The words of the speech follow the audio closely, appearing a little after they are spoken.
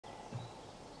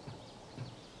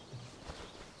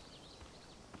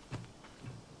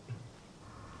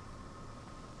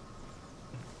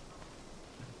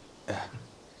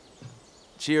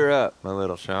Cheer up, my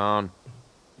little Sean.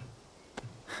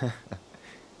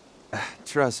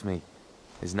 Trust me,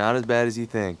 it's not as bad as you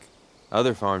think.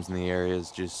 Other farms in the area is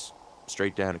just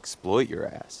straight down exploit your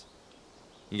ass.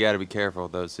 You gotta be careful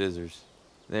with those scissors.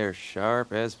 They're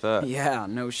sharp as fuck. Yeah,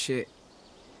 no shit.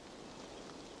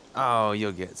 Oh,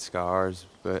 you'll get scars,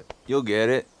 but you'll get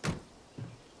it.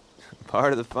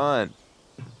 Part of the fun.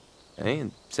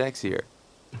 And sexier.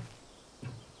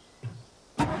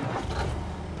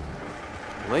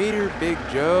 Later, Big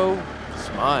Joe.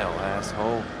 Smile,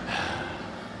 asshole.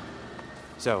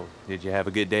 So, did you have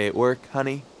a good day at work,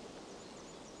 honey?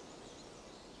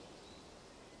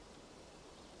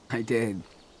 I did.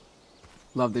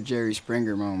 Love the Jerry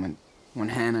Springer moment, when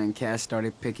Hannah and Cass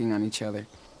started picking on each other.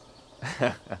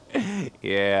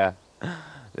 Yeah.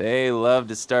 They love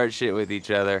to start shit with each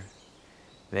other.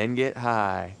 Then get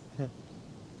high.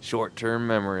 Short-term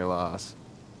memory loss.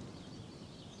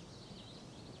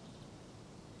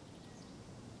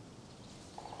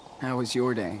 How was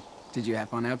your day? Did you have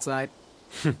fun outside?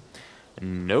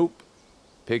 Nope.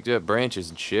 Picked up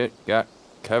branches and shit. Got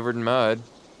covered in mud.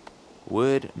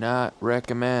 Would not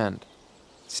recommend.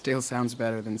 Still sounds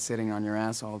better than sitting on your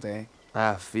ass all day.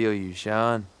 I feel you,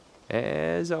 Sean.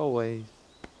 As always.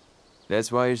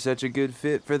 That's why you're such a good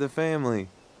fit for the family.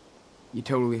 You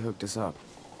totally hooked us up.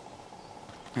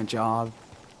 A job,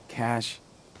 cash,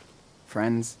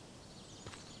 friends,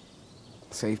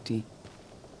 safety.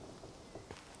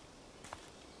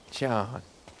 Sean,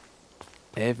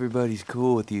 everybody's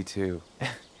cool with you two.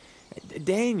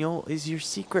 Daniel is your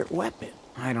secret weapon.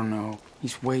 I don't know.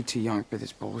 He's way too young for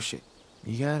this bullshit.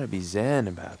 You gotta be zen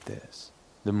about this.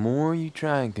 The more you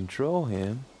try and control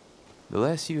him, the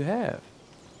less you have.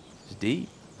 It's deep,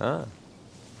 huh?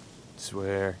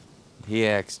 Swear, he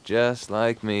acts just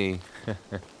like me.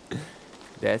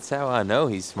 That's how I know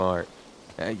he's smart.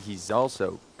 He's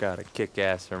also got a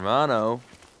kick-ass hermano.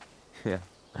 Yeah,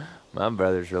 my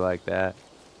brothers are like that.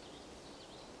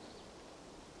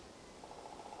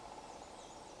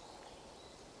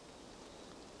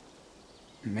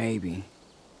 Maybe.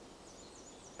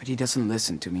 But he doesn't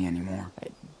listen to me anymore.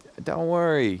 Don't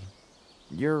worry.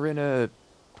 You're in a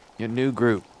new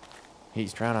group.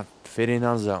 He's trying to fit in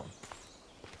on his own.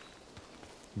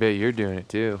 Bet you're doing it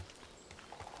too.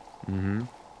 Mm-hmm.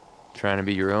 Trying to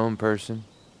be your own person.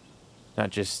 Not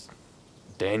just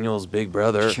Daniel's big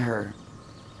brother. Sure.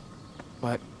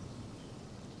 But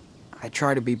I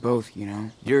try to be both, you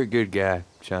know? You're a good guy,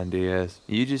 Sean Diaz.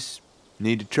 You just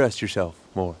need to trust yourself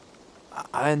more.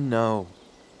 I know.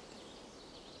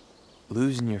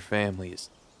 Losing your family is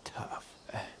tough.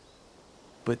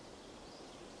 But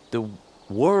the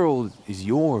world is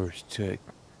yours to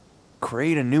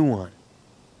create a new one.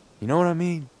 You know what I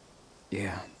mean?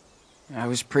 Yeah. I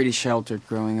was pretty sheltered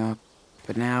growing up.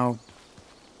 But now,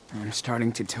 I'm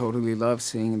starting to totally love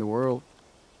seeing the world.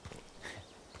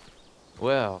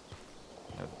 Well,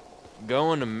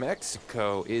 going to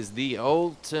Mexico is the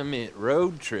ultimate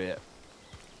road trip.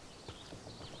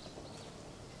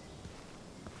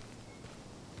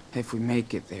 If we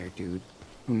make it there, dude,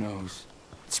 who knows?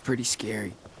 It's pretty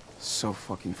scary. So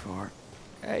fucking far.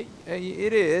 Hey,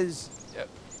 it is.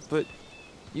 But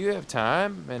you have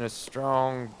time and a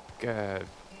strong, damn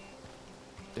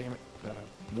it,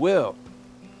 will.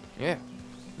 Yeah.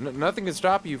 Nothing can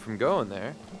stop you from going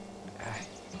there.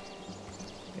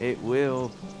 It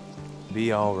will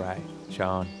be all right,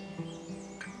 Sean.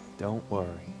 Don't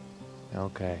worry.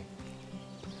 Okay.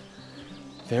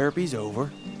 Therapy's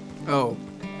over. Oh,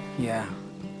 yeah.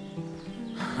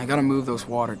 I gotta move those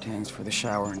water tanks for the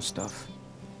shower and stuff.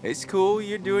 It's cool.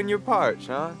 You're doing your part,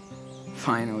 Sean.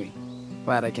 Finally.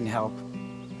 Glad I can help.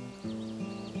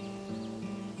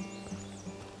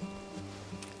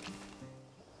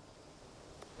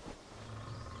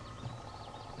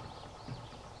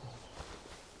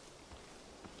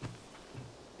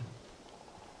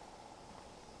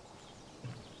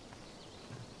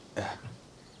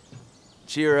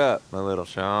 Cheer up, my little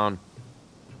Sean.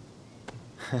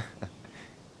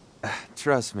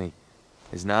 Trust me,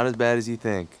 it's not as bad as you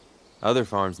think. Other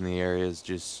farms in the area is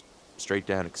just straight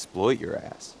down exploit your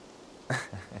ass.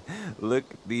 Look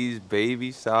at these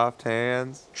baby soft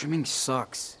hands. Trimming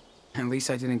sucks. At least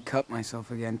I didn't cut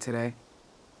myself again today.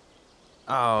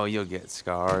 Oh, you'll get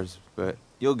scars, but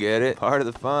you'll get it. Part of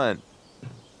the fun.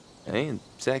 And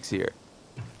sexier.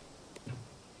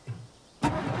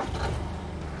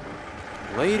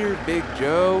 Later, Big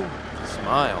Joe.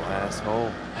 Smile,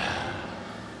 asshole.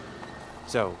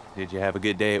 So, did you have a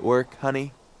good day at work,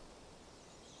 honey?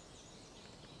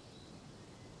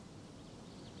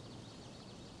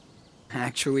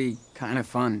 Actually, kind of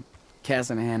fun. Cass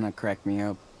and Hannah cracked me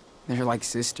up. They're like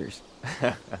sisters.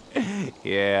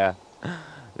 Yeah,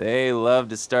 they love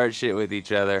to start shit with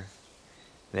each other,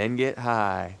 then get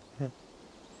high.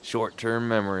 Short-term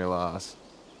memory loss.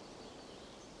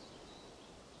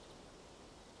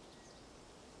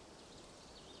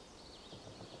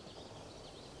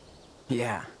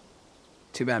 Yeah.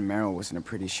 Too bad Meryl was in a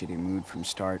pretty shitty mood from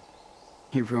start.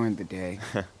 He ruined the day.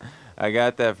 I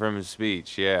got that from his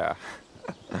speech, yeah.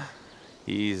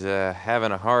 He's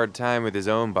having a hard time with his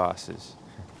own bosses.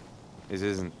 This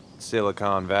isn't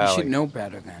Silicon You Valley. should know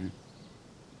better then.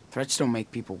 Threats don't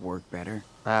make people work better.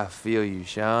 I feel you,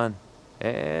 Sean.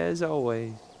 As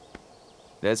always.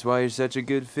 That's why you're such a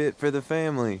good fit for the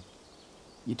family.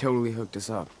 You totally hooked us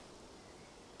up.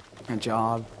 A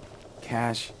job,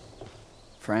 cash,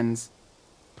 friends,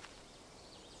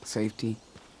 safety.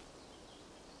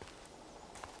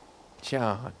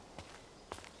 Sean,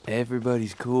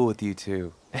 everybody's cool with you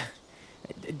two.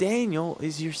 Daniel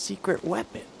is your secret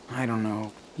weapon. I don't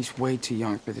know. He's way too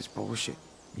young for this bullshit.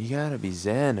 You gotta be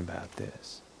zen about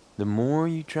this. The more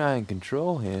you try and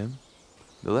control him,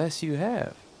 the less you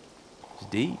have. It's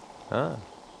deep, huh?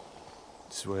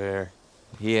 Swear,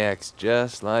 he acts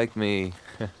just like me.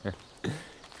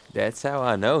 That's how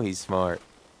I know he's smart.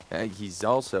 He's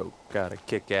also got a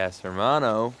kick-ass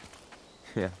hermano.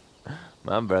 Yeah,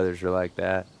 my brothers are like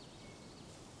that.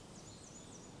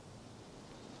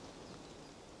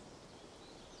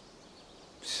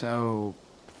 So,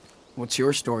 what's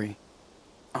your story?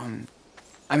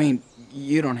 I mean,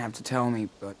 you don't have to tell me,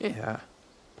 but... Yeah,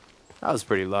 I was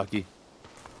pretty lucky.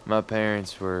 My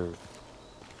parents were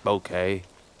okay.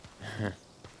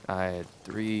 I had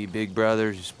 3 big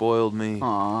brothers who spoiled me.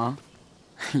 Aw,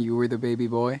 you were the baby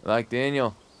boy? Like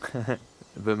Daniel.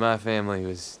 But my family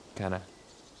was kind of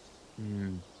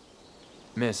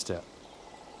messed up.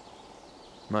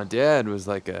 My dad was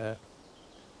like a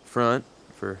front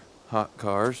for hot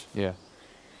cars. Yeah.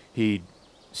 He'd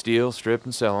steal, strip,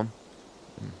 and sell them.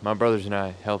 My brothers and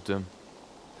I helped him.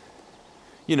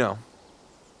 You know,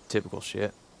 typical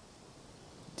shit.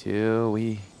 Till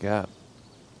we got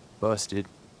busted.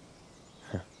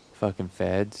 Fucking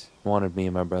feds wanted me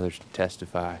and my brothers to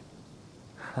testify.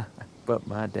 But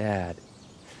my dad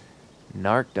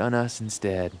narked on us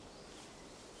instead.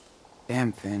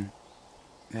 Damn, Finn.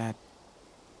 That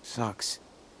sucks.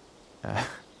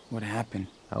 What happened?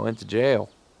 I went to jail.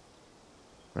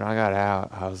 When I got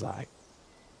out, I was like,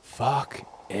 fuck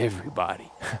everybody.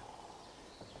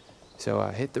 So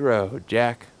I hit the road,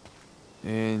 Jack.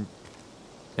 And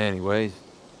anyways,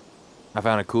 I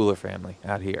found a cooler family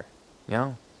out here. You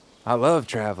know, I love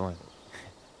traveling,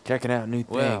 checking out new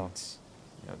things.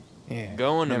 Yeah,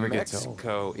 going to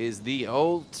Mexico is the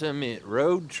ultimate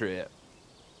road trip.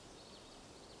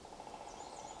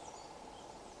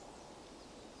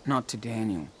 Not to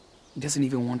Daniel. He doesn't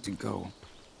even want to go.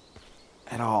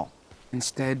 At all.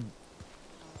 Instead,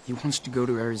 he wants to go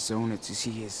to Arizona to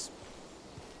see his...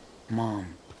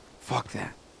 mom. Fuck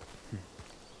that.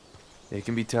 It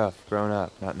can be tough growing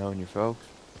up, not knowing your folks.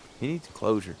 He needs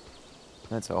closure.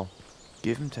 That's all.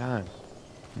 Give him time.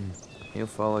 He'll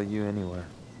follow you anywhere.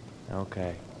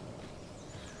 Okay.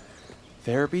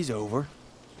 Therapy's over.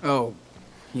 Oh,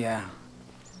 yeah.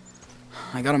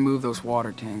 I gotta move those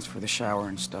water tanks for the shower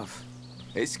and stuff.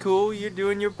 It's cool, you're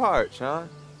doing your part, Sean.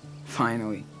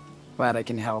 Finally. Glad I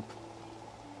can help.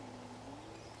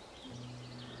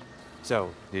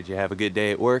 So, did you have a good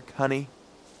day at work, honey?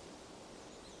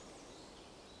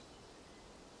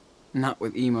 Not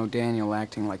with emo Daniel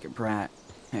acting like a brat.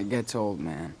 It gets old,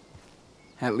 man.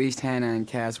 At least Hannah and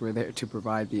Cass were there to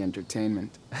provide the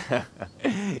entertainment.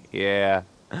 Yeah.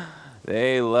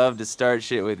 They love to start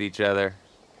shit with each other,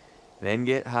 then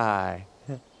get high.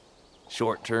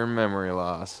 Short-term memory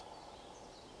loss.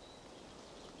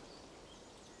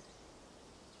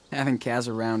 Having Cass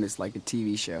around is like a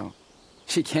TV show.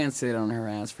 She can't sit on her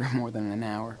ass for more than an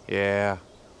hour. Yeah,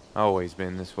 always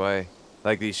been this way.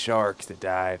 Like these sharks that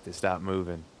die if they stop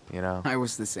moving, you know? I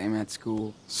was the same at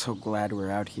school. So glad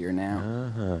we're out here now.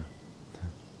 Uh-huh.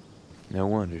 No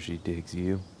wonder she digs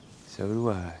you. So do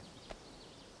I.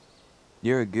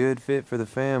 You're a good fit for the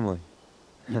family.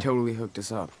 You totally hooked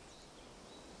us up.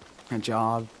 A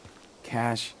job,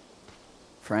 cash,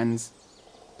 friends,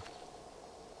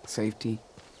 safety.